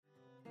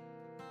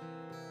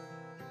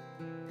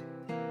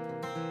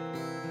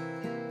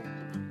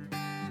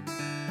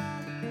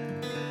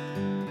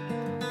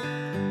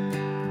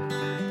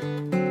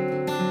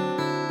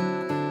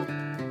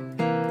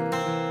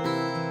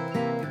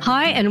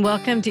Hi, and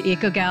welcome to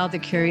EcoGal, the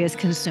Curious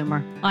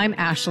Consumer. I'm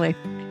Ashley.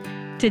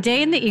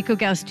 Today in the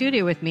EcoGal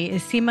studio with me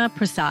is Seema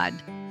Prasad.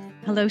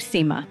 Hello,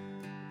 Seema.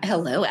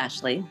 Hello,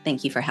 Ashley.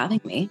 Thank you for having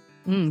me.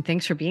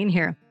 Thanks for being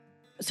here.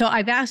 So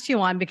I've asked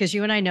you on because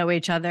you and I know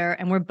each other,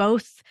 and we're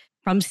both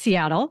from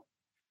Seattle.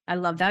 I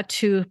love that,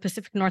 two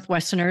Pacific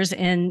Northwesterners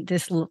in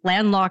this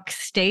landlocked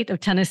state of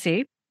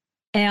Tennessee,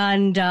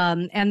 and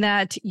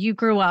that you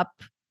grew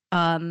up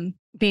having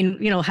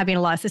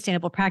a lot of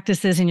sustainable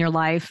practices in your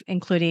life,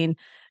 including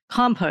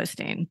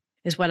composting,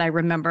 is what I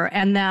remember,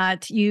 and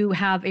that you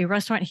have a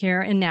restaurant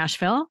here in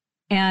Nashville.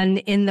 And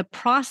in the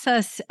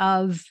process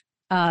of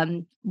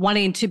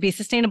wanting to be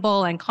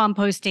sustainable and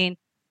composting,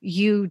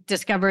 you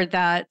discovered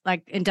that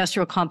like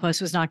industrial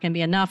compost was not going to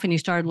be enough, and you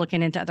started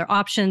looking into other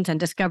options and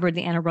discovered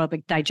the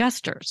anaerobic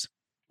digesters.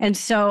 And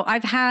so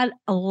I've had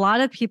a lot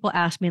of people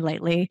ask me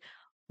lately,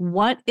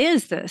 what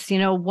is this?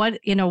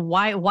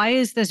 Why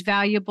is this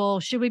valuable?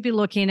 Should we be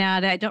looking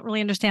at it? I don't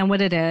really understand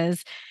what it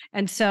is.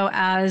 And so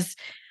as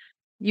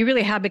you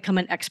really have become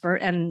an expert,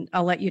 and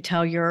I'll let you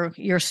tell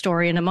your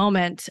story in a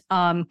moment,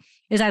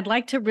 is I'd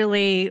like to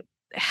really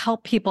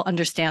help people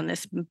understand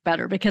this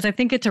better, because I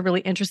think it's a really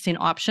interesting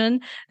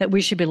option that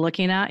we should be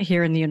looking at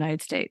here in the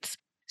United States.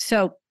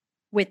 So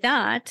with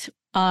that,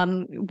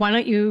 why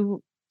don't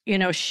you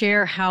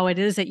share how it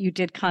is that you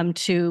did come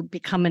to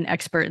become an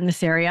expert in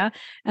this area,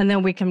 and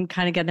then we can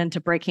kind of get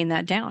into breaking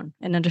that down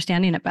and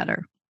understanding it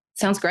better.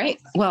 Sounds great.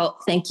 Well,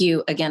 thank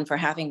you again for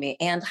having me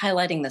and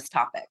highlighting this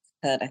topic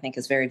that I think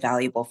is very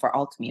valuable for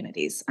all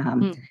communities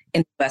in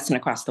the US and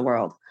across the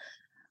world.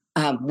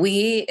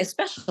 We,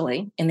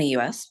 especially in the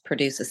US,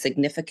 produce a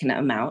significant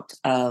amount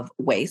of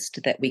waste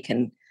that we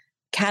can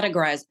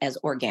categorize as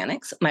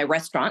organics. My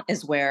restaurant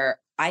is where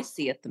I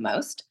see it the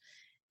most,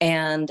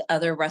 and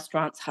other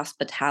restaurants,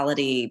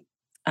 hospitality,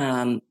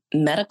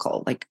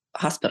 medical, like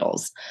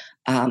hospitals,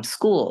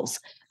 schools.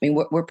 I mean,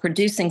 we're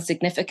producing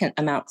significant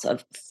amounts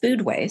of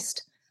food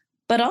waste,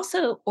 but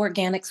also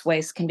organics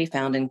waste can be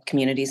found in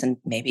communities and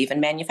maybe even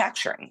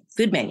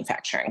food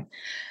manufacturing.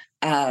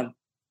 And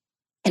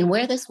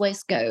where this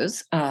waste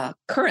goes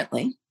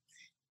currently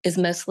is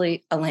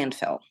mostly a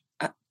landfill.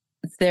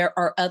 There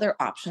are other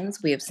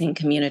options we have seen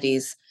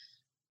communities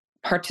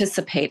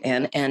participate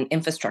in and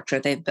infrastructure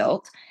they've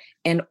built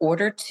in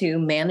order to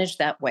manage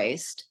that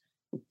waste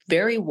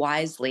very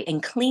wisely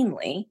and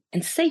cleanly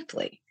and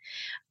safely.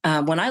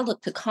 When I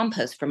looked to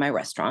compost for my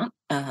restaurant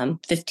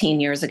 15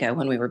 years ago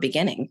when we were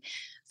beginning,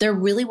 there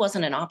really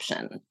wasn't an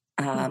option.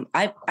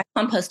 I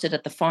composted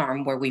at the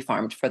farm where we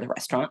farmed for the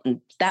restaurant,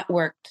 and that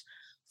worked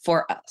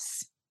for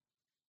us.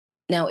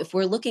 Now, if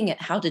we're looking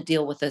at how to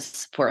deal with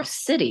this for a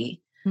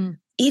city,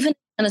 even in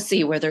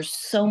Tennessee, where there's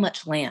so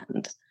much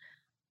land,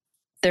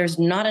 there's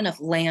not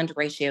enough land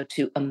ratio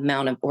to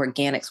amount of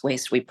organics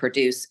waste we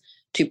produce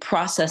to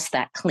process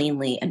that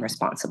cleanly and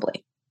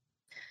responsibly.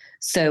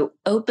 So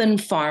open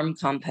farm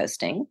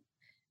composting,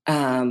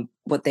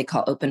 what they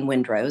call open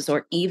windrows,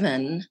 or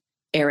even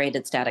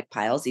aerated static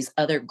piles, these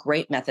other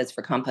great methods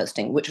for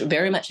composting, which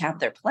very much have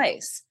their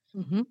place,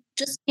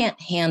 just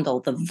can't handle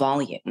the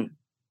volume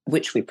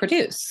which we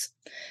produce.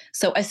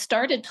 So I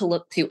started to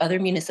look to other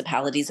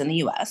municipalities in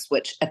the US,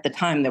 which at the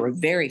time there were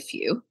very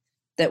few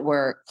that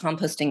were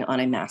composting on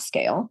a mass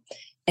scale.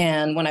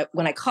 And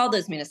when I called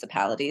those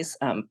municipalities,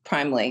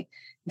 primarily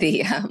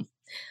the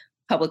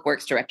public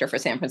works director for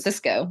San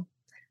Francisco,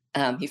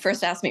 he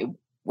first asked me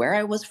where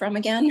I was from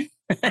again,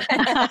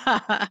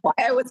 why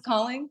I was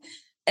calling.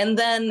 And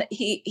then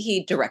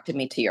he directed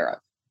me to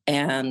Europe.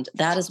 And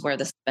that is where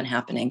this has been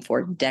happening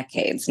for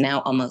decades,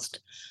 now almost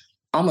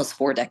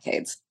 4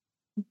 decades,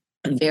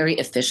 very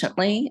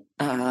efficiently,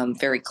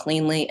 very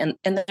cleanly, and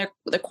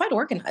they're quite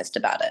organized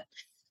about it.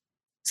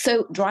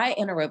 So dry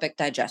anaerobic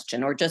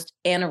digestion, or just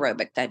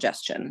anaerobic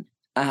digestion,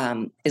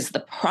 is the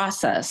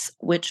process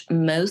which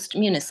most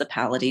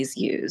municipalities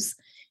use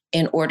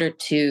in order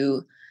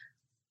to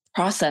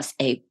process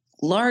a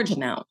large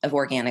amount of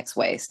organics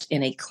waste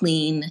in a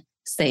clean,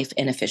 safe,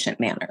 and efficient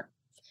manner.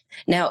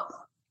 Now,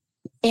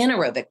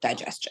 anaerobic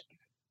digestion,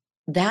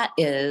 that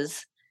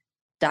is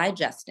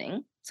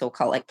digesting, so we'll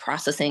call it like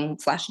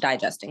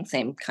processing/digesting,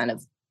 same kind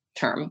of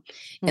term,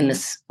 in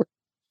this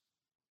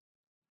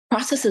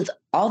processes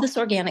all this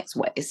organics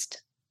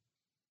waste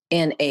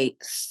in a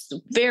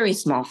very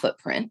small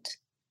footprint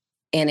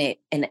in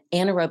an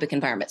anaerobic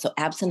environment, so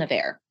absent of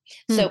air.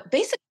 So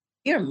basically,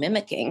 you're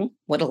mimicking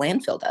what a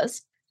landfill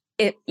does.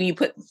 You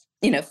put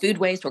food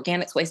waste,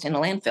 organics waste in a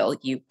landfill,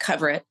 you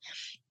cover it,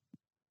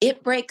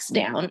 it breaks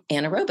down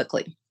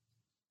anaerobically.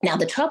 Now,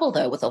 the trouble,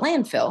 though, with a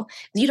landfill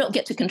is you don't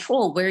get to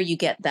control where you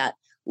get that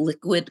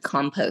liquid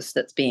compost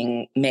that's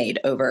being made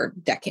over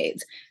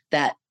decades,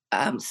 that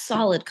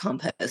solid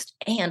compost,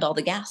 and all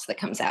the gas that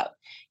comes out.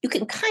 You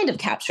can kind of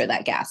capture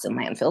that gas in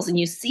landfills, and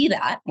you see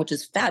that, which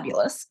is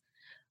fabulous.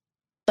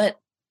 But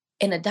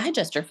in a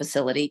digester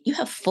facility, you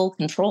have full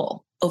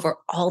control over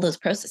all those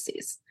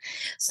processes.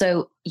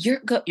 So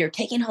you're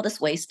taking all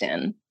this waste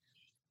in,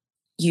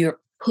 you're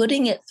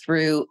putting it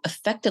through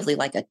effectively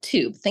like a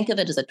tube. Think of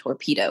it as a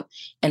torpedo,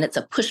 and it's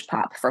a push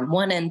pop from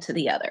one end to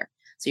the other.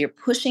 So you're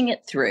pushing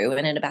it through,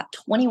 and in about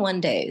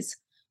 21 days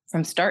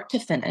from start to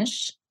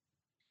finish,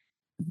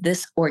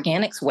 this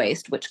organics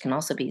waste, which can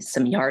also be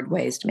some yard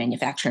waste,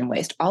 manufacturing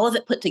waste, all of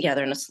it put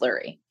together in a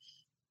slurry,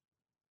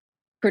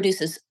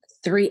 produces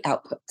three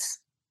outputs.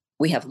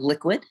 We have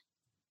liquid,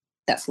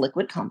 that's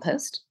liquid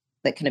compost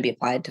that can be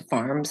applied to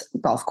farms,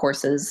 golf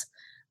courses,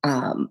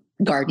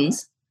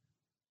 gardens.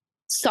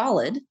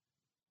 Solid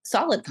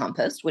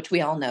compost, which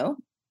we all know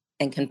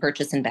and can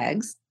purchase in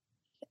bags,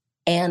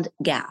 and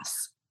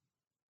gas.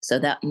 So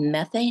that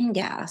methane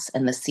gas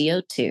and the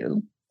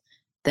CO2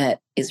 that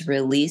is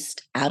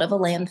released out of a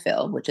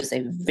landfill, which is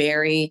a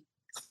very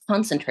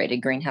concentrated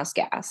greenhouse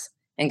gas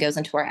and goes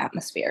into our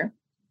atmosphere,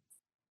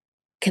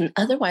 can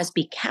otherwise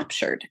be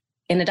captured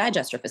in a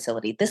digester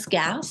facility. This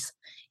gas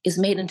is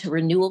made into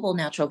renewable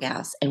natural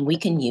gas, and we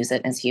can use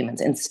it as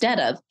humans instead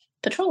of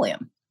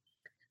petroleum.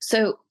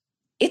 So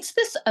it's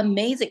this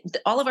amazing,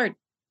 all of our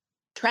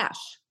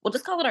trash, we'll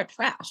just call it our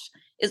trash,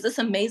 is this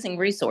amazing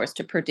resource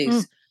to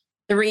produce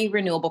three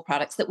renewable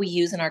products that we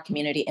use in our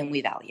community and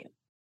we value.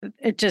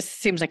 It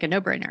just seems like a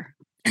no-brainer.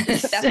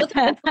 That's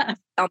what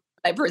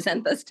I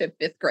present this to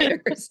fifth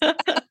graders.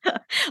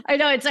 I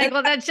know, it's like,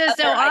 well, that's just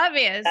so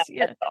obvious.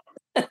 Yeah.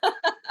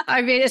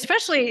 I mean,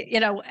 especially,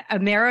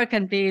 America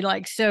can be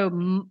like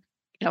so,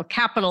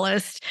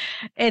 capitalist.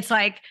 It's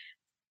like,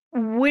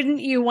 wouldn't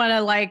you want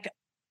to like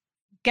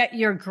get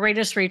your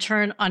greatest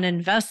return on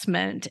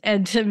investment?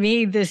 And to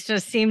me, this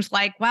just seems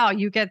like, wow,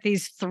 you get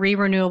these three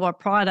renewable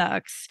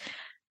products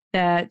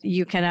that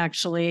you can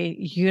actually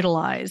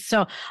utilize.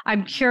 So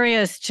I'm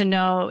curious to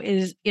know,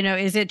 is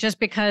it just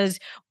because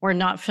we're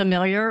not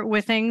familiar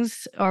with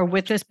things or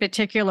with this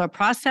particular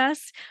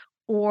process?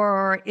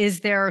 Or is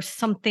there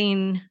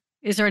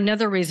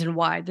another reason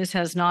why this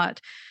has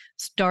not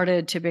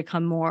started to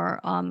become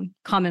more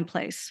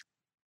commonplace?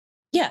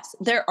 Yes,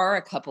 there are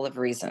a couple of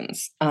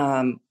reasons.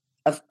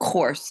 Of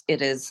course,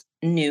 it is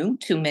new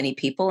to many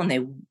people, and they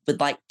would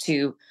like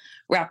to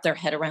wrap their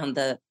head around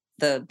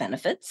the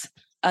benefits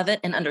of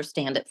it and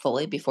understand it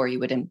fully before you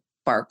would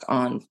embark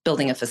on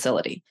building a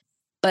facility.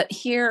 But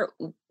here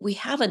we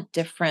have a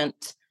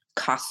different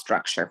cost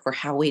structure for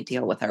how we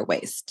deal with our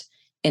waste,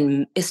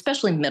 in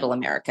especially Middle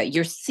America.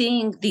 You're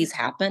seeing these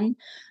happen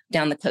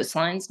down the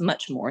coastlines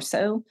much more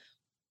so,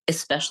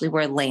 especially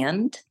where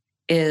land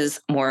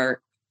is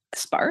more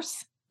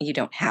sparse. You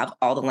don't have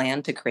all the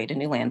land to create a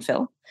new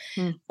landfill,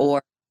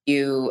 or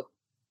you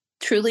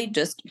truly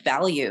just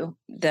value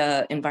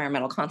the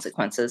environmental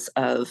consequences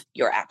of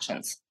your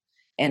actions.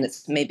 And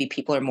it's maybe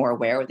people are more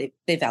aware, or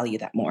they value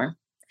that more.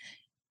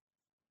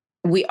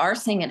 We are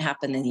seeing it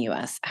happen in the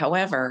US.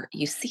 However,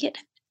 you see it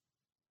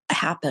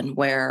happen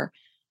where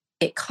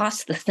it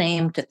costs the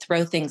same to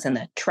throw things in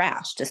the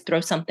trash, just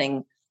throw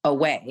something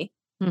away,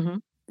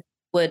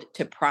 would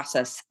to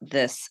process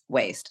this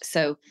waste.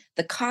 So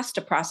the cost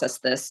to process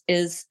this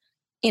is,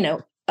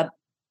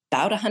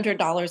 about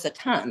 $100 a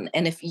ton.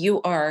 And if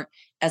you are,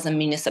 as a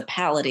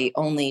municipality,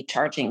 only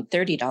charging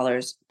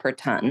 $30 per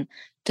ton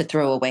to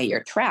throw away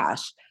your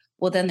trash,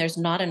 well, then there's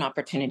not an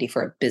opportunity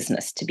for a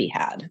business to be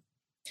had.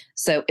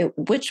 So at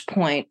which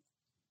point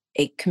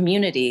a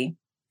community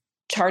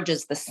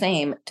charges the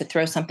same to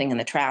throw something in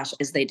the trash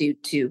as they do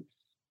to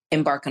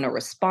embark on a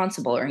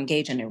responsible or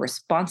engage in a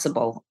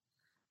responsible,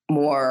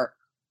 more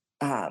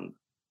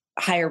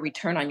higher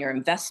return on your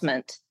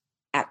investment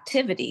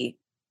activity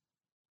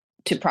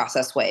to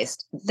process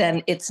waste,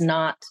 then it's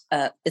not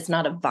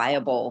a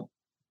viable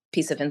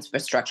piece of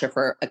infrastructure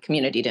for a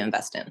community to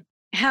invest in.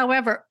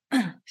 However,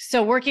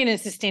 so working in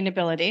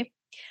sustainability,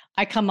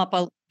 I come up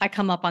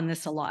on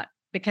this a lot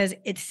because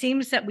it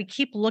seems that we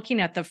keep looking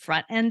at the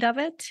front end of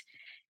it,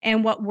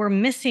 and what we're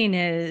missing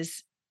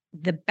is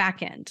the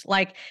back end.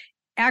 Like,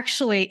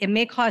 actually, it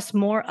may cost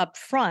more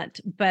upfront,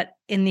 but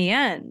in the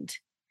end,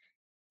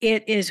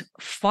 it is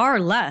far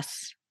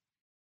less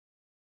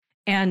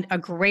and a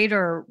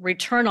greater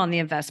return on the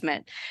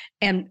investment,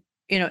 and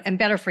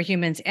better for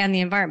humans and the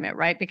environment,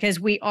 right? Because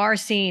we are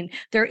seeing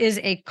there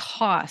is a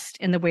cost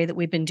in the way that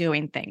we've been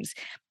doing things.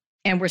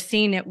 And we're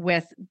seeing it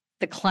with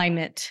the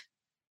climate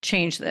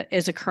change that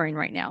is occurring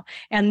right now.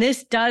 And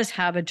this does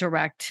have a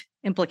direct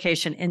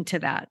implication into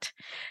that.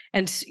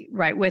 And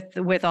right,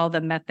 with all the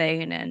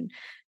methane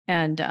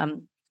and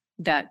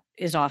that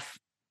is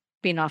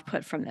being off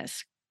put from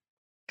this.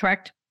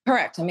 Correct?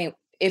 Correct. I mean,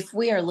 if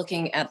we are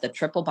looking at the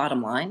triple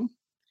bottom line,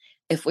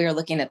 if we are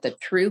looking at the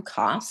true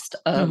cost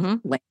of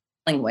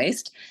landfilling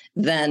waste,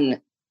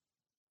 then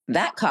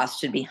that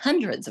cost should be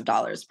hundreds of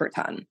dollars per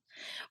ton.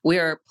 We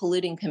are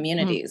polluting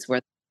communities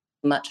where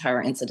much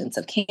higher incidence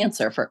of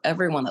cancer for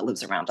everyone that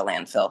lives around a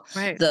landfill.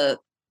 Right. The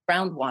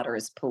groundwater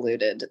is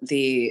polluted.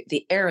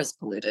 The air is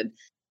polluted.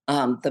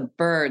 The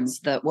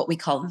birds, what we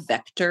call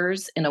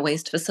vectors in a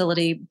waste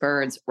facility,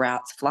 birds,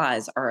 rats,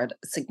 flies, are at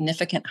a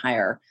significant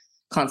higher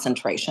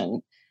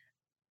concentration.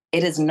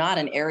 It is not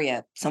an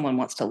area someone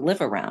wants to live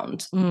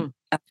around.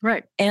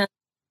 Right. And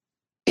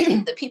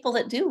the people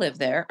that do live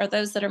there are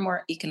those that are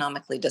more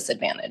economically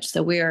disadvantaged.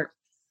 So we're,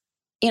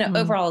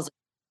 overall as a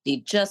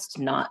community, just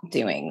not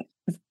doing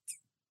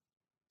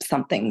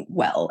something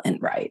well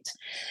and right.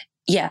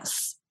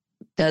 Yes.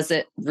 Does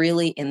it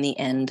really in the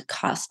end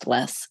cost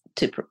less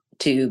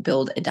to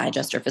build a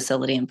digester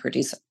facility and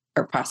produce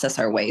or process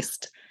our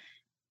waste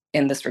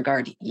in this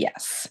regard?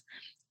 Yes.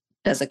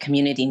 Does a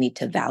community need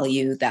to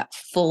value that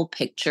full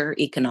picture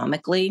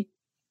economically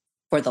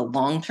for the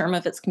long term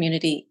of its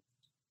community?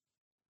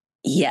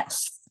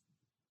 Yes.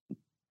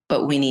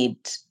 But we're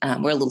a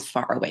little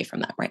far away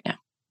from that right now.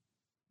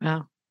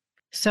 Wow.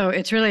 So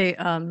it's really,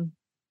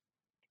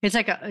 it's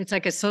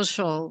like a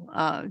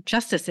social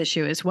justice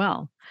issue as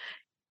well,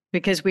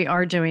 because we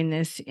are doing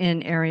this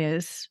in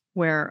areas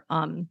where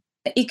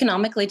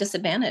economically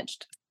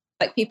disadvantaged,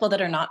 like people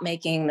that are not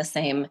making the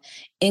same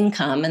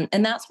income,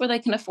 and that's where they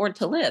can afford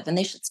to live, and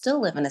they should still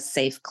live in a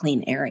safe,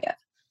 clean area.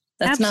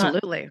 That's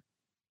absolutely.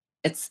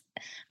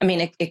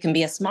 It can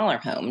be a smaller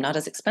home, not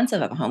as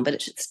expensive of a home, but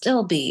it should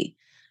still be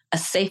a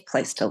safe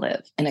place to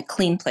live and a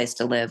clean place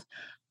to live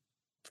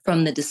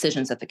from the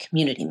decisions that the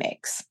community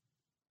makes.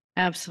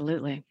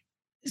 Absolutely.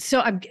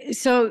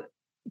 So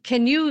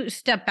can you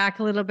step back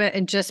a little bit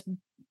and just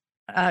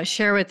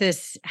share with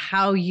us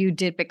how you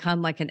did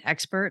become like an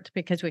expert?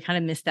 Because we kind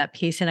of missed that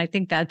piece. And I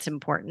think that's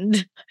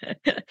important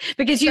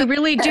because you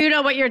really do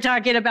know what you're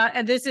talking about.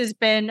 And this has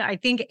been, I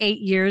think, 8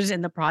 years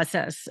in the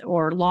process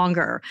or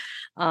longer.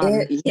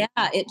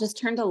 It just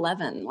turned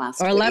 11 last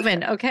week.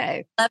 11.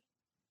 Okay.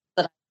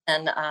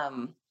 And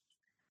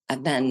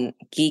I've been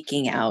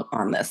geeking out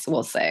on this,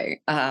 we'll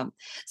say.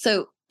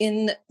 So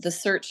in the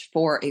search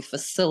for a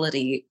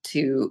facility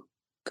to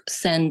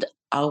send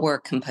our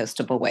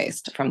compostable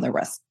waste from the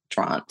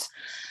restaurant,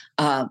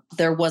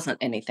 there wasn't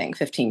anything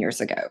 15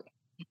 years ago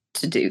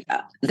to do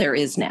that. There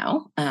is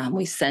now.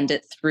 We send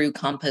it through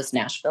Compost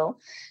Nashville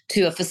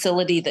to a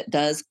facility that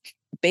does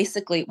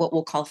basically what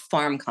we'll call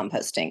farm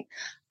composting,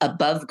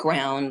 above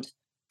ground,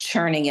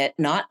 churning it,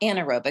 not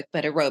anaerobic,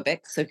 but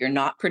aerobic. So you're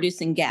not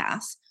producing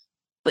gas,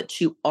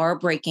 but you are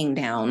breaking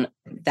down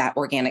that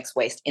organics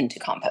waste into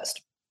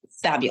compost.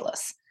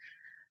 Fabulous.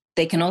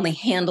 They can only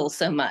handle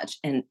so much,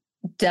 and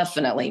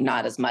definitely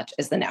not as much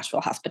as the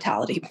Nashville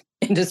hospitality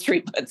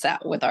industry puts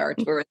out with our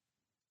tourists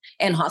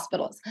and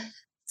hospitals.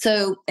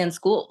 So, and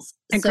schools.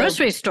 And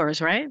grocery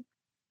stores, right?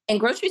 And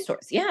grocery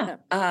stores, yeah.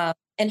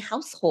 And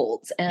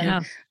households.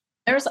 And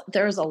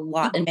there's a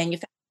lot in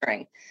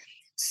manufacturing.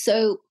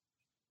 So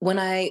when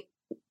I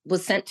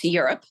was sent to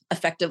Europe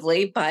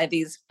effectively by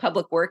these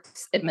public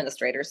works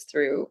administrators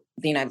through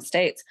the United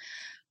States,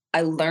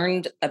 I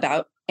learned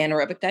about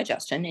anaerobic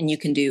digestion, and you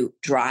can do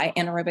dry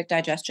anaerobic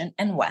digestion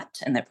and wet.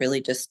 And that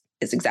really just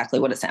is exactly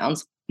what it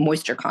sounds.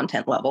 Moisture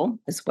content level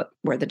is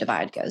where the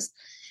divide goes.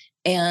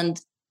 And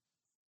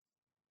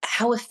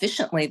how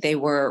efficiently they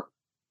were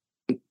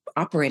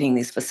operating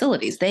these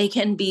facilities. They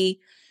can be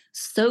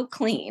so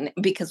clean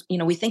because,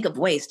 we think of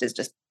waste as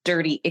just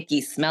dirty,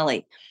 icky,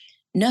 smelly.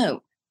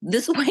 No,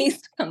 this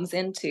waste comes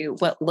into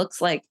what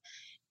looks like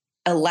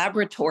a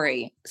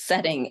laboratory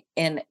setting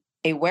in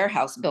a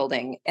warehouse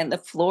building, and the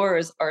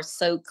floors are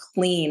so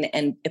clean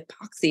and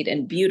epoxied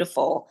and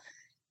beautiful,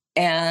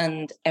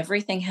 and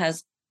everything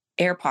has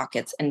air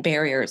pockets and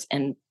barriers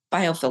and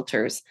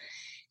biofilters,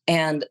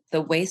 and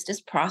the waste is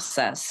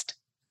processed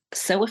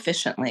so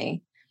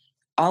efficiently.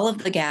 All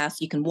of the gas,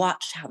 you can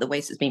watch how the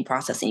waste is being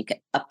processed, and you can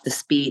up the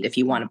speed if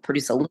you want to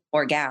produce a little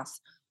more gas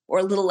or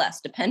a little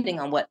less, depending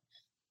on what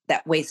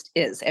that waste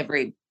is.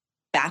 Every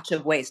batch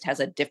of waste has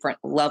a different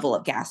level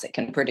of gas it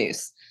can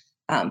produce.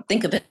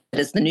 Think of it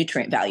as the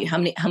nutrient value.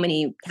 How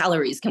many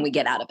calories can we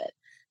get out of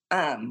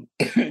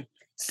it?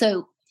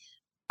 So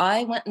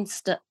I went and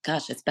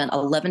it's been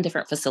 11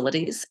 different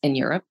facilities in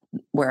Europe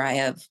where I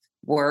have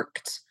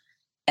worked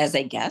as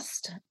a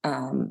guest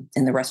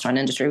in the restaurant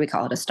industry. We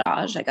call it a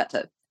stage. I got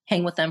to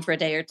hang with them for a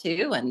day or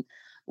two and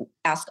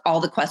ask all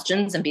the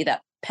questions and be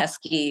that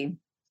pesky,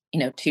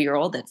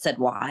 2-year-old that said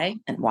why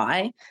and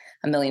why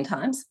a million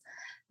times.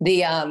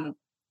 The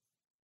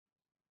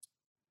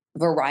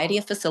variety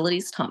of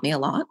facilities taught me a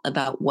lot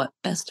about what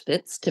best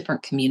fits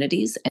different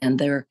communities and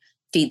their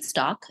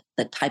feedstock,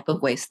 the type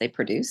of waste they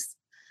produce,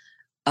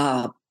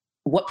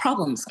 what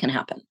problems can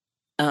happen,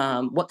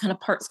 what kind of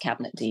parts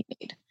cabinet do you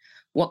need,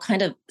 what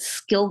kind of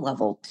skill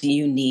level do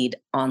you need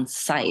on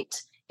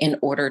site in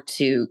order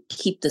to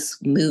keep this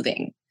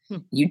moving.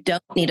 You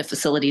don't need a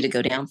facility to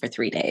go down for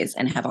 3 days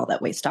and have all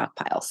that waste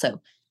stockpile.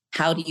 So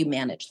how do you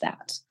manage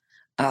that?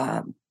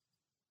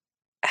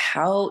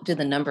 How do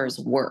the numbers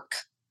work?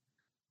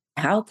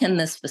 How can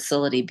this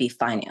facility be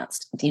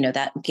financed?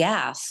 That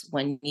gas,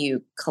 when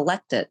you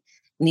collect it,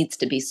 needs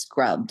to be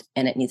scrubbed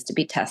and it needs to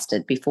be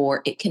tested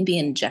before it can be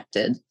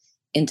injected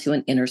into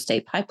an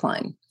interstate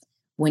pipeline.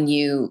 When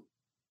you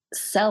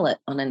sell it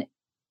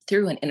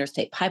through an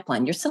interstate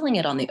pipeline, you're selling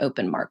it on the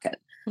open market.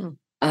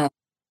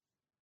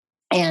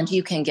 And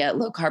you can get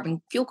low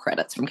carbon fuel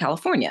credits from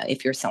California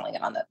if you're selling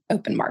it on the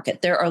open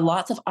market. There are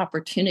lots of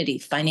opportunity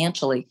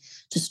financially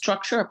to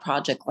structure a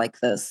project like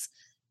this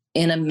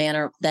in a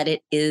manner that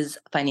it is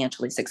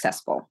financially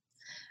successful.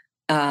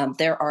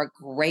 There are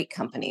great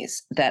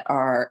companies that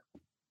are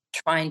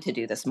trying to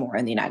do this more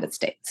in the United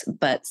States,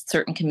 but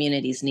certain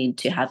communities need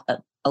to have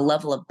a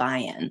level of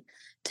buy-in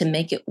to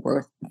make it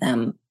worth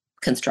them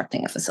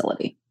constructing a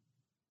facility.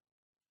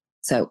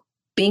 So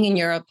being in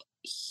Europe,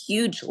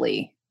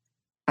 hugely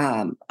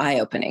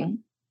eye-opening.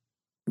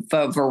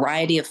 A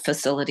variety of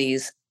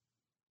facilities.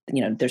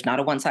 There's not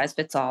a one size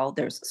fits all.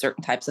 There's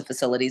certain types of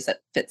facilities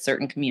that fit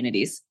certain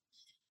communities,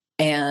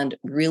 and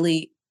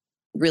really,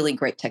 really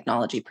great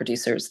technology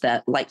producers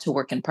that like to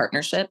work in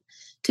partnership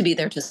to be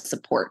there to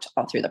support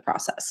all through the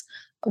process.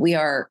 We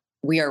are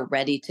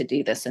ready to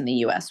do this in the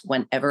US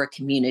whenever a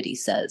community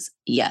says,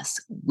 yes,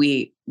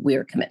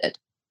 we're committed.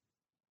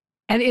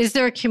 And is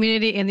there a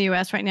community in the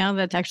US right now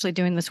that's actually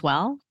doing this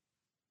well?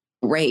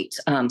 Great.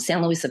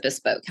 San Luis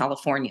Obispo,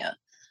 California.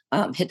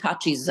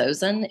 Hitachi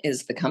Zosen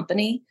is the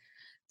company.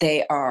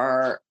 They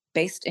are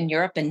based in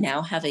Europe and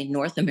now have a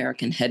North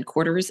American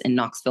headquarters in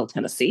Knoxville,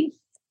 Tennessee.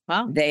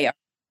 Wow. They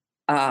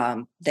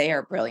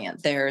are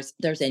brilliant. There's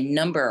a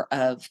number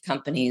of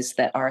companies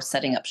that are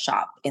setting up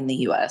shop in the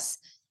US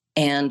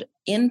and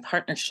in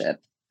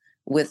partnership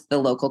with the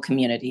local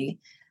community,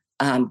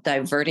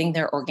 diverting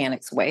their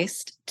organics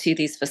waste to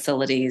these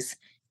facilities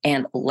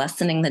and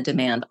lessening the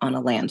demand on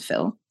a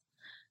landfill,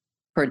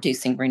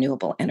 producing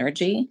renewable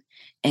energy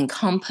and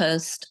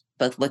compost,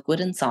 both liquid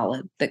and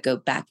solid, that go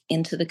back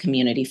into the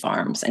community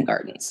farms and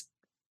gardens.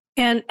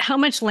 And how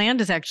much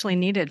land is actually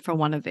needed for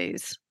one of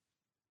these?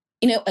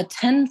 A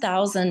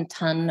 10,000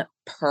 ton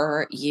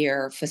per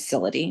year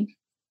facility,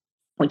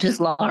 which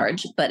is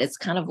large, but it's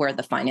kind of where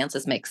the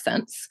finances make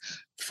sense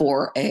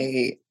for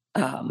a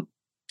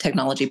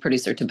technology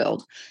producer to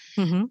build.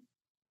 Mm-hmm.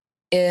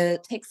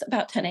 It takes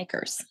about 10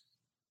 acres.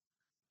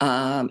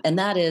 And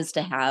that is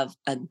to have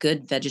a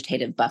good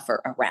vegetative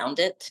buffer around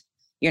it.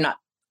 You're not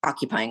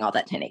occupying all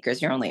that 10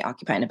 acres. You're only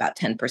occupying about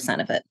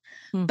 10% of it.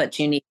 Mm. But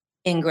you need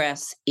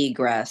ingress,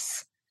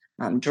 egress,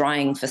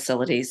 drying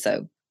facilities.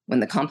 So when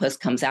the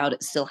compost comes out,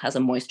 it still has a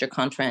moisture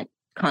content,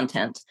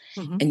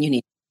 mm-hmm. and you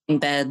need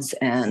beds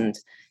and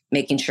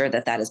making sure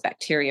that that is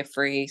bacteria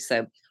free.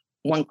 So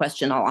one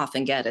question I'll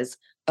often get is,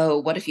 oh,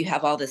 what if you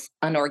have all this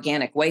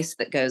unorganic waste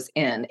that goes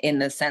in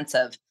the sense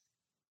of,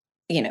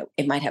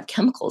 it might have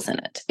chemicals in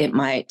it. It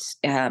might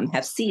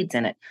have seeds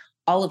in it.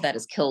 All of that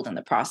is killed in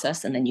the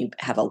process. And then you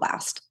have a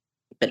last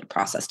bit of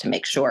process to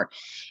make sure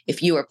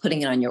if you are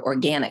putting it on your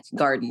organic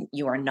garden,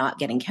 you are not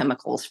getting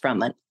chemicals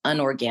from an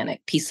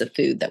unorganic piece of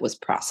food that was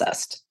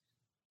processed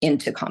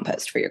into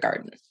compost for your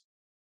garden.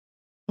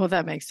 Well,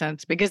 that makes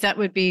sense because that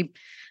would be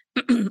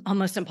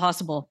almost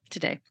impossible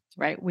today,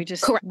 right?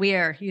 We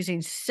are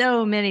using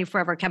so many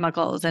forever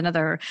chemicals and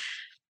other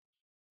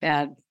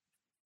bad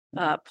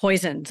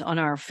poisons on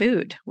our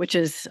food, which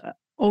is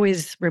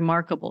always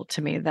remarkable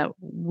to me that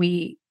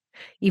we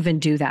even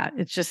do that.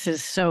 It just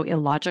is so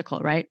illogical,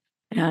 right?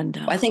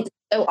 And I think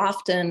so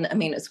often,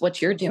 it's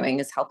what you're doing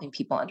is helping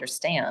people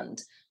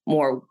understand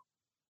more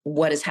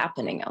what is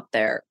happening out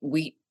there.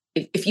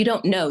 If you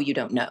don't know, you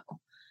don't know.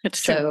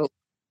 It's true. So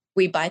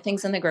we buy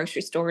things in the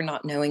grocery store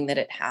not knowing that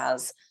it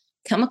has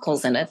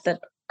chemicals in it that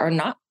are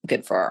not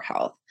good for our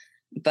health.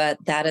 But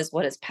that is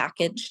what is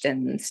packaged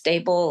and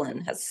stable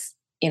and has,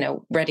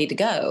 ready to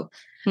go.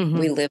 Mm-hmm.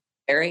 We live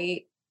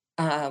very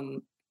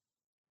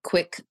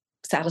quick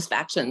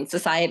satisfaction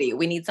society.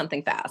 We need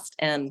something fast.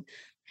 And,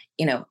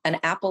 an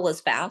apple is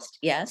fast,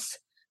 yes,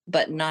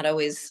 but not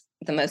always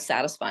the most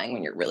satisfying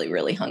when you're really,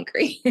 really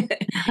hungry.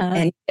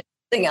 And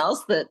something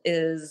else that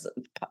is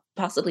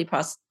possibly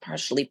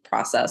partially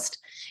processed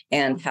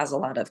and has a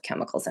lot of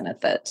chemicals in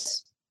it that,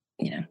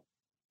 in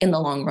the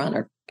long run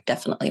are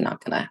definitely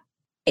not going to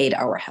aid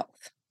our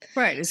health.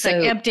 Right. It's like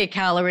empty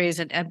calories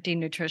and empty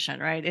nutrition,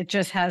 right? It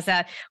just has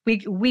that.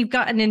 We've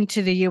gotten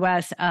into the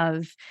US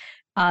of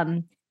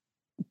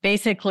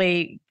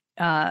basically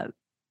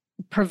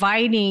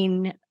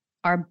providing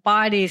our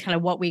bodies kind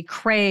of what we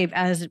crave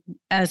as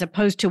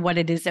opposed to what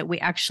it is that we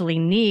actually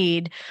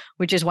need,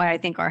 which is why I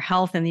think our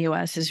health in the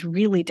US has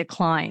really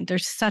declined.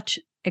 There's such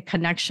a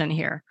connection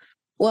here.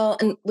 Well,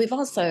 and we've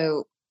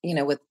also,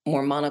 with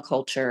more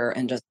monoculture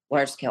and just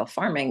large scale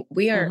farming,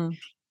 we are,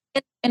 mm-hmm.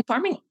 and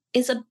farming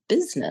is a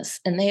business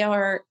and they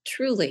are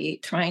truly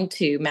trying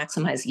to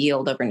maximize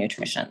yield over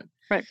nutrition.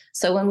 Right.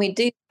 So when we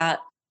do that,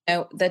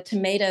 the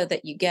tomato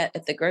that you get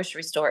at the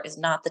grocery store is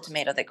not the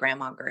tomato that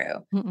grandma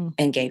grew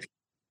and gave you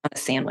on a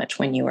sandwich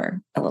when you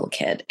were a little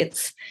kid.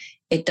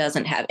 It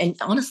doesn't have, and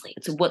honestly,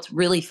 what's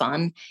really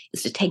fun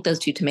is to take those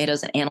two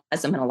tomatoes and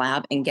analyze them in a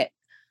lab and get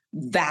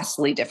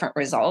vastly different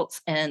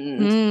results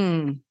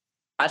and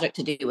project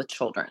to do with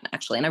children,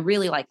 actually. And I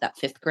really like that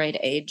 5th grade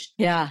age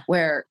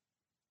where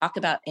talk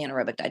about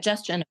anaerobic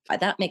digestion, why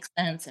that makes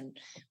sense, and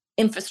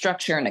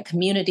infrastructure and a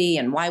community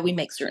and why we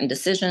make certain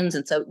decisions.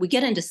 And so we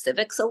get into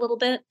civics a little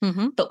bit,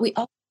 but we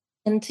also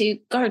get into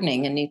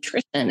gardening and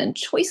nutrition and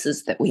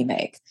choices that we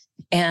make.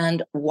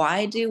 And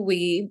why do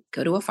we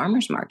go to a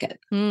farmer's market?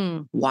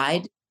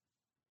 Why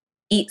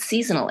eat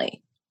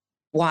seasonally?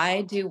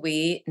 Why do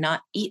we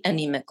not eat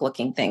anemic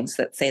looking things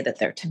that say that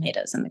they're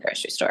tomatoes in the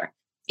grocery store?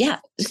 Yeah,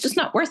 it's just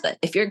not worth it.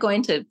 If you're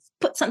going to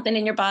put something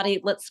in your body,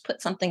 let's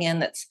put something in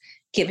that's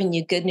giving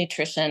you good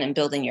nutrition and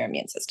building your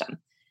immune system.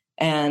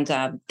 And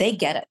they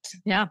get it.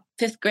 Yeah.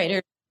 Fifth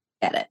graders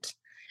get it.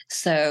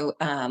 So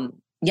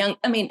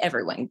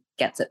everyone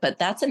gets it, but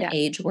that's an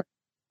age where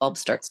the bulb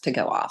starts to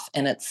go off.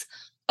 And it's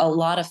a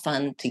lot of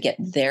fun to get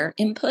their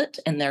input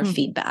and their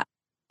feedback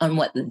on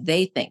what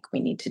they think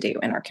we need to do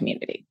in our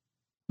community.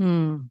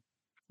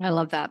 I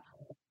love that.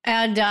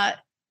 And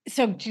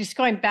so just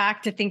going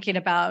back to thinking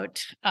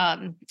about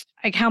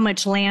like how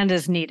much land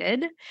is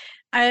needed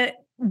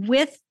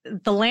with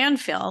the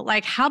landfill,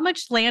 like how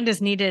much land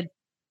is needed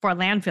for a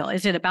landfill?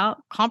 Is it about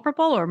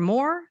comparable or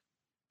more?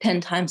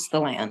 10 times the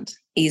land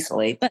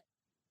easily. But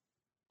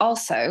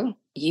also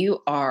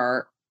you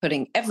are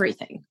putting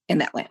everything in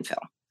that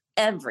landfill,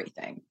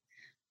 everything.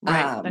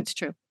 Right. That's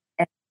true.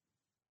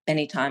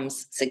 Many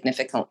times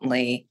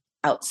significantly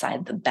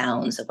outside the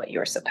bounds of what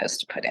you're supposed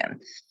to put in.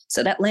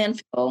 So that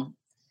landfill,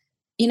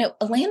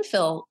 a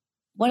landfill,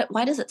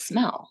 why does it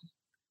smell?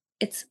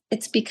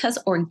 It's because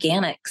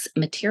organics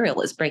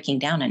material is breaking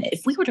down in it.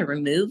 If we were to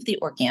remove the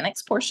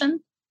organics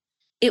portion,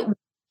 it would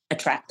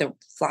attract the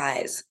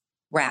flies,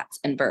 rats,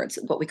 and birds,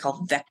 what we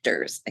call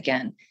vectors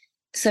again.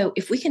 So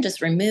if we can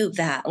just remove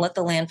that and let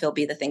the landfill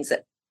be the things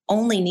that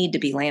only need to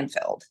be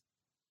landfilled,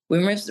 we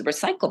remove the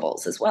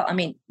recyclables as well. I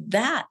mean,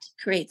 that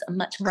creates a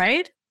much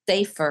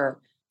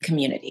safer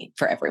community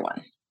for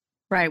everyone.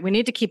 Right. We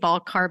need to keep all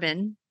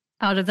carbon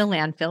out of the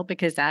landfill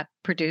because that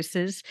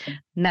produces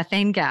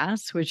methane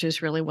gas, which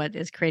is really what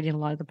is creating a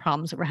lot of the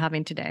problems that we're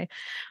having today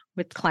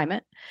with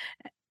climate,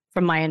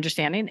 from my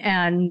understanding.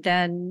 And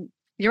then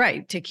you're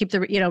right, to keep the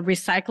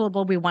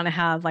recyclable, we want to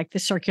have like the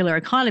circular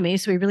economy.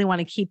 So we really want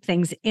to keep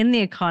things in the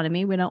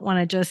economy. We don't want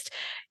to just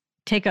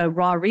take a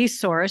raw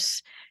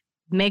resource,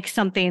 make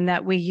something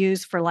that we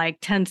use for like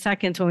 10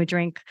 seconds when we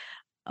drink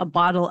a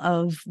bottle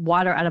of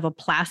water out of a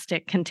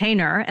plastic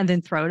container and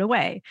then throw it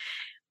away.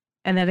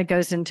 And then it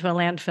goes into a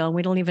landfill.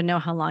 We don't even know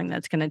how long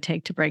that's going to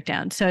take to break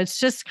down. So it's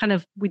just kind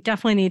of, we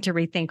definitely need to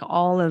rethink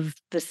all of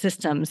the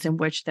systems in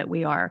which that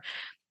we are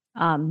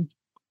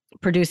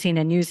producing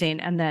and using.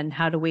 And then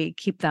how do we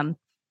keep them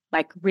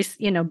like,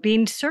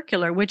 being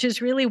circular, which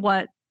is really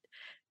what,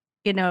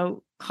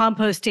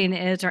 composting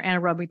is, or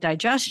anaerobic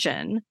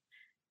digestion,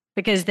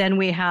 because then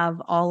we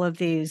have all of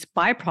these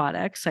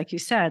byproducts, like you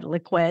said,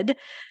 liquid,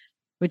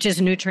 which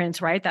is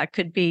nutrients, right? That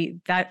could be,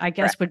 that I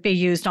guess would be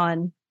used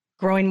on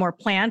growing more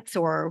plants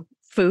or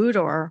food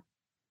or.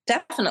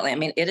 Definitely. I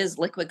mean, it is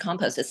liquid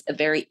compost. It's a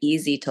very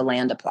easy to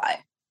land apply.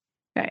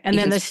 Okay. And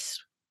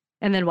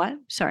then what?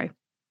 Sorry.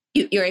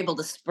 You're able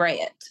to spray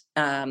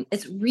it.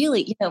 It's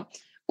really,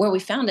 where we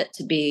found it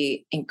to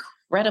be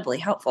incredibly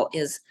helpful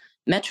is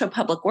Metro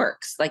Public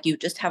Works. Like you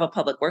just have a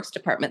public works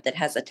department that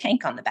has a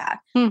tank on the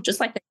back, just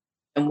like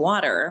in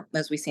water,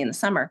 as we see in the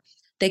summer,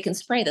 they can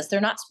spray this. They're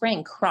not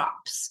spraying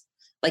crops,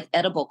 like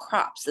edible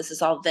crops. This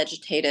is all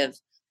vegetative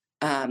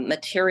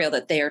material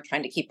that they are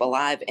trying to keep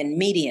alive in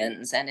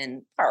medians and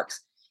in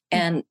parks.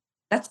 And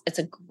it's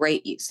a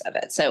great use of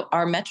it. So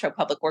our Metro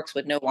Public Works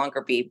would no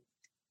longer be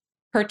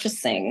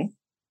purchasing,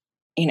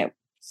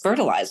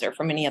 fertilizer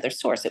from any other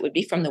source. It would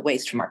be from the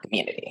waste from our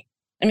community.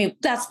 I mean,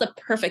 that's the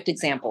perfect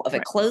example of a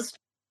closed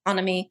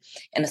economy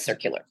and a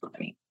circular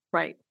economy.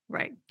 Right.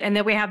 Right. And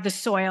then we have the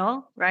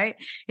soil, right?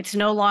 It's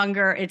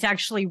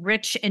actually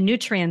rich in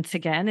nutrients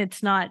again.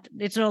 It's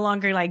no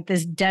longer like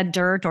this dead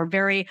dirt or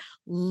very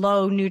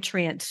low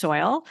nutrient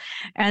soil.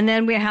 And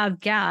then we have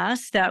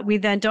gas that we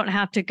then don't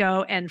have to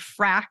go and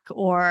frack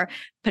or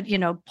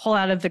pull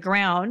out of the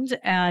ground.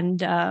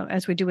 And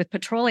as we do with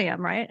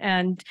petroleum, right?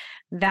 And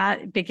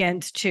that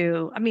begins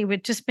to,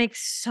 it just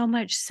makes so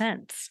much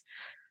sense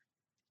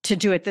to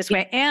do it this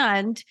way.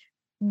 And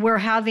we're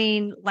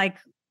having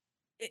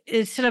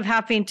instead of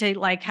having to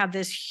have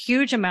this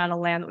huge amount of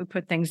land that we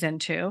put things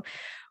into,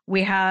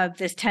 we have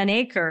this 10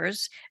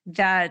 acres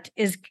that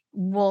is,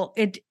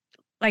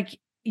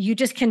 you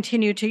just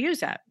continue to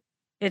use it.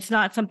 It's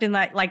not something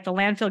like the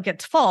landfill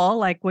gets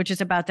full, which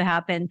is about to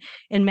happen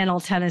in Middle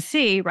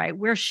Tennessee, right?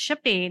 We're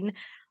shipping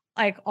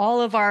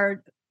all of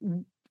our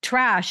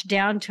trash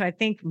down to, I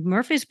think,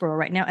 Murfreesboro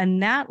right now.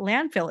 And that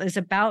landfill is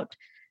about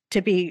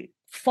to be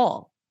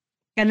full.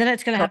 And then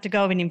it's going to have to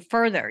go even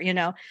further,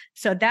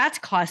 So that's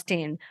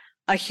costing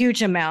a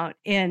huge amount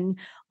in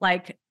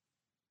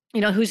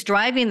who's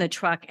driving the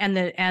truck and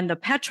the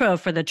petrol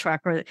for the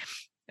truck or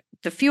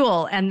the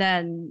fuel. And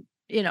then,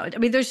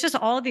 there's just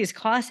all these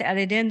costs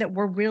added in that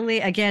we're really,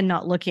 again,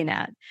 not looking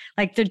at.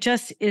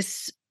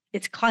 It's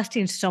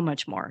costing so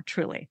much more,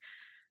 truly.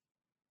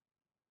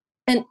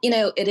 And,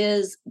 it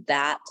is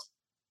that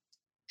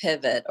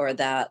pivot or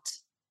that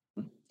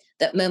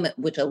moment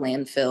which a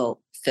landfill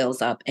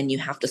fills up and you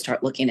have to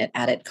start looking at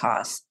added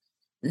costs,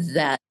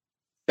 that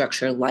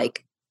structure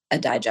like a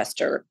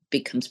digester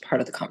becomes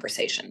part of the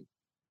conversation.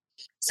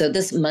 So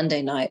this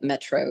Monday night,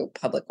 Metro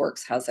Public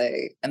Works has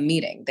a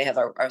meeting. They have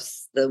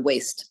the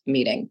waste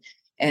meeting,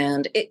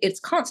 and it's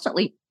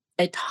constantly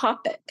a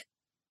topic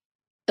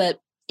But,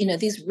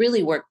 these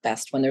really work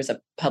best when there's a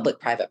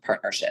public-private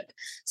partnership.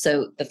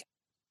 So the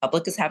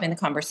public is having the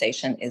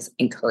conversation is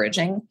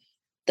encouraging.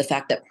 The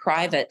fact that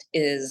private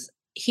is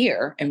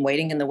here and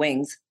waiting in the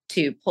wings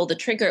to pull the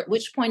trigger, at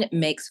which point it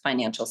makes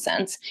financial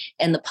sense,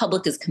 and the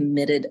public is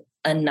committed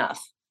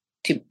enough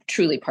to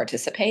truly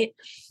participate.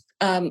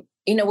 We're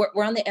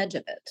on the edge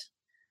of it.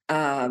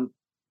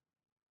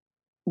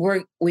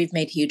 We've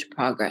made huge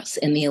progress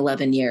in the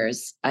 11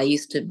 years. I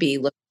used to be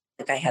looking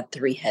like I had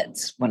 3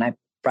 heads when I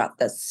brought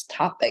this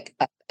topic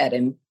up at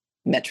a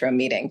metro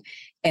meeting.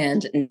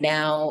 And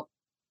now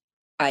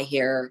I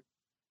hear,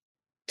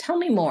 tell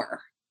me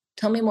more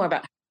about how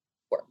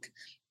it works.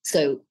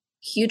 So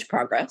huge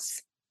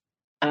progress.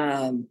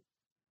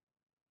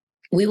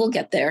 We will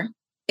get there.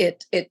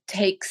 It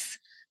takes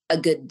a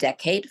good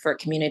decade for a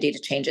community to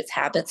change its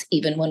habits.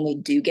 Even when we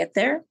do get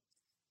there,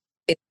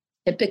 it's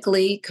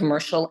typically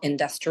commercial,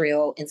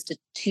 industrial,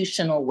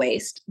 institutional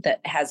waste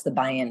that has the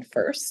buy-in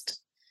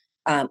first.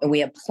 And we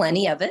have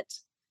plenty of it.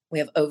 We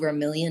have over 1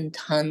 million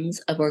tons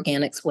of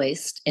organics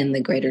waste in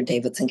the greater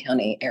Davidson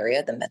County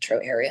area, the metro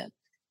area.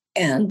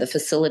 And the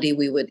facility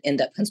we would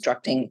end up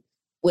constructing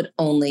would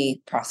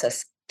only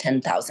process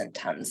 100,000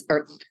 tons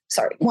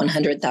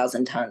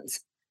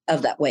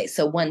of that waste.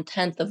 So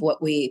 1/10 of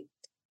what we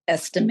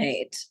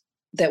estimate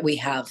that we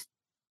have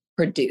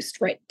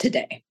produced right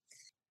today.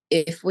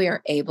 If we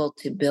are able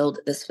to build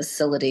this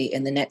facility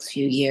in the next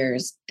few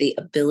years, the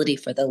ability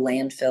for the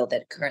landfill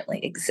that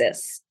currently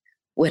exists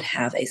would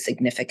have a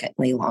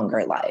significantly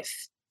longer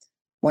life.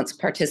 Once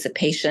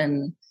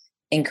participation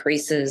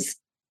increases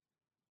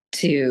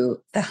to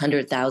the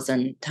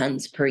 100,000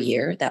 tons per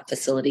year that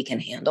facility can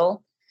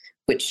handle,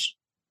 which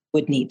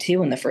would need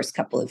to in the first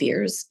couple of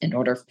years in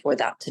order for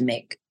that to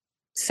make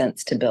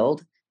sense to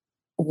build,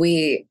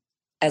 we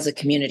as a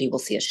community will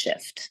see a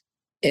shift.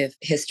 If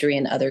history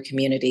in other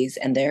communities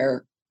and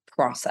their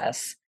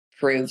process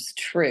proves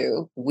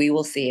true, we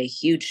will see a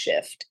huge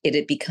shift.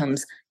 It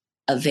becomes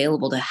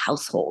available to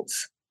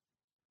households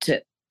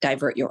to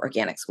divert your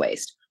organics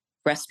waste.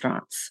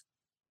 Restaurants,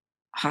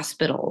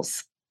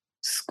 hospitals,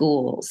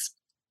 schools,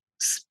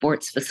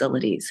 sports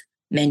facilities,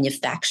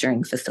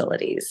 manufacturing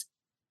facilities,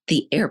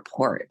 the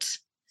airport.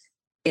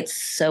 It's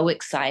so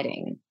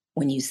exciting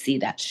when you see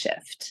that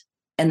shift.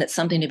 And that's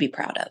something to be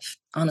proud of.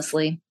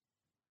 Honestly,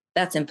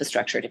 that's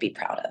infrastructure to be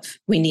proud of.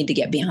 We need to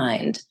get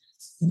behind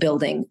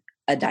building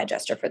a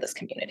digester for this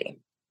community.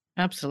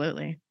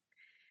 Absolutely.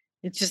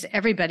 It's just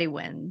everybody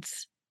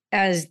wins.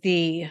 As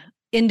the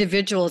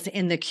individuals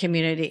in the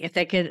community, if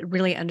they could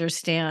really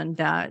understand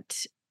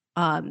that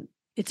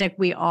it's like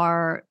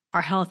our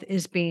health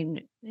is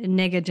being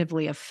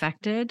negatively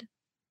affected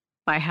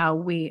by how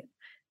we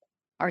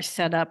are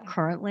set up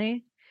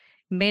currently,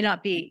 may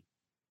not be,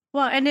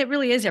 well, and it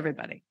really is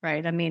everybody,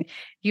 right? I mean,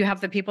 you have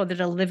the people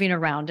that are living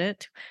around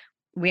it.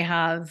 We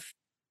have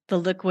the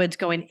liquids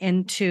going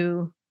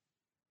into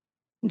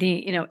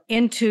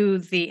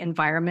the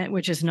environment,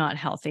 which is not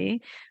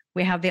healthy.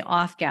 We have the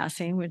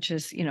off-gassing, which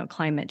is,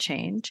 climate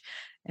change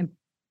and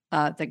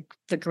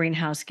the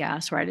greenhouse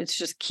gas, right? It's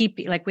just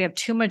we have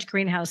too much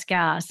greenhouse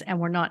gas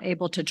and we're not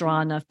able to draw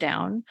enough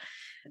down.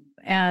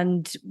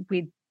 And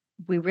we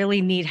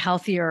really need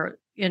healthier,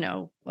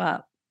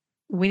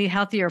 we need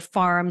healthier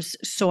farms,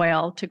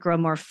 soil to grow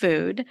more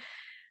food.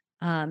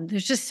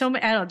 There's just so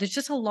many, there's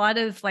just a lot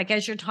of,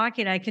 as you're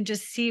talking, I can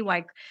just see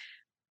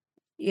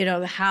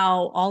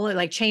how all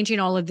of changing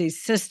all of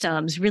these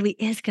systems really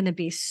is going to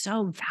be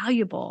so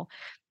valuable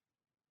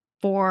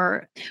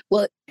for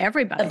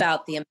everybody.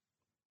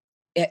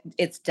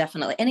 It's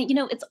definitely, and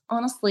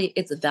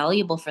it's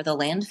valuable for the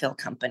landfill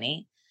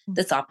company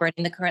that's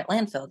operating the current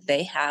landfill.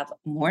 They have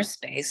more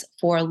space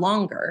for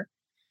longer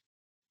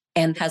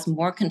and has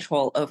more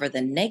control over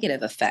the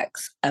negative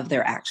effects of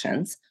their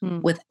actions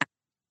with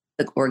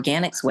the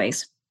organics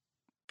waste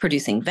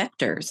producing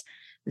vectors.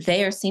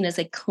 They are seen as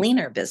a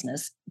cleaner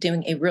business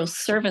doing a real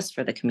service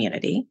for the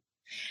community.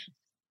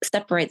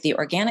 Separate the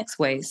organics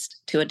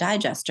waste to a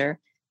digester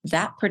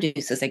that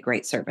produces a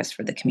great service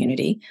for the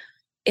community.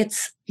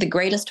 It's the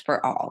greatest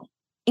for all,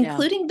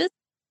 including business.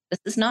 This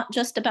is not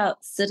just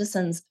about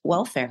citizens'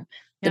 welfare.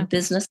 The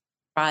business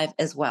thrive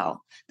as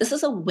well. This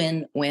is a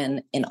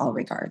win-win in all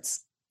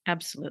regards.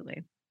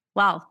 Absolutely.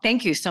 Wow.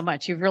 Thank you so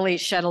much. You've really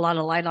shed a lot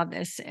of light on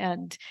this.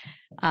 And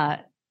I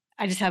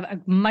just have a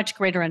much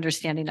greater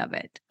understanding of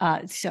it.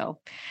 So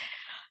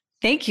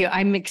thank you.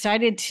 I'm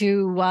excited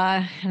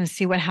to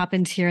see what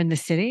happens here in the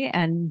city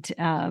and,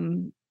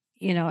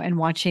 and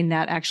watching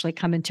that actually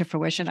come into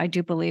fruition. I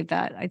do believe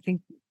that. I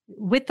think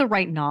with the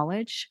right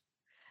knowledge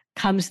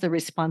comes the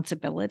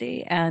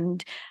responsibility.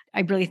 And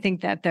I really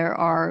think that there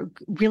are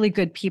really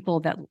good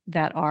people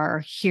that are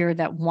here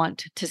that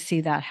want to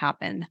see that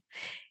happen.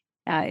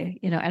 And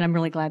I'm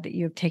really glad that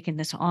you've taken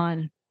this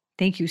on.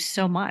 Thank you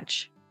so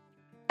much.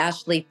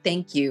 Ashley,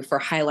 thank you for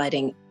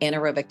highlighting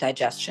anaerobic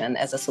digestion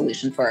as a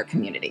solution for our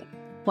community.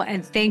 Well,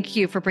 and thank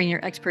you for bringing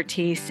your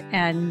expertise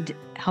and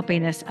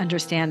helping us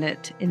understand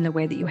it in the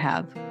way that you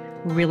have.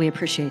 Really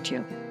appreciate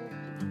you.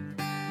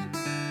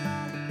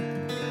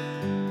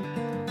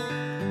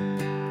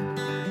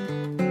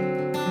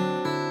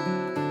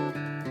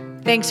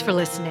 Thanks for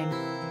listening.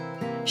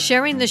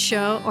 Sharing the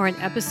show or an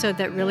episode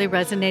that really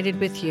resonated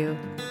with you,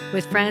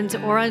 with friends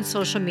or on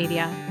social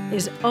media,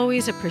 is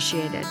always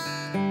appreciated.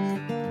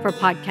 For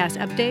podcast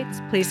updates,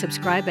 please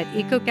subscribe at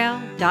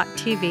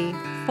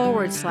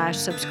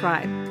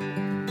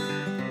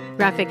ecogal.tv/subscribe.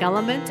 Graphic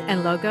elements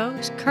and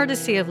logos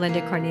courtesy of Linda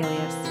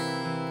Cornelius.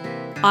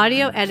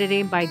 Audio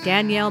editing by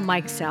Danielle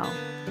Mikesell.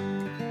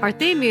 Our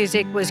theme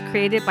music was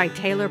created by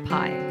Taylor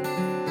Pye.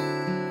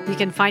 You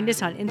can find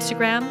us on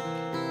Instagram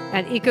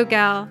at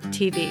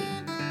EcoGalTV.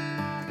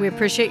 We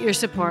appreciate your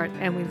support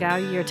and we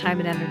value your time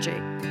and energy.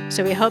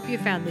 So we hope you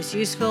found this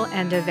useful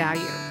and of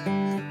value.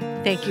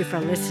 Thank you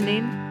for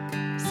listening.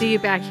 See you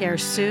back here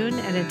soon,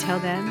 and until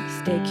then,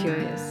 stay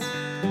curious.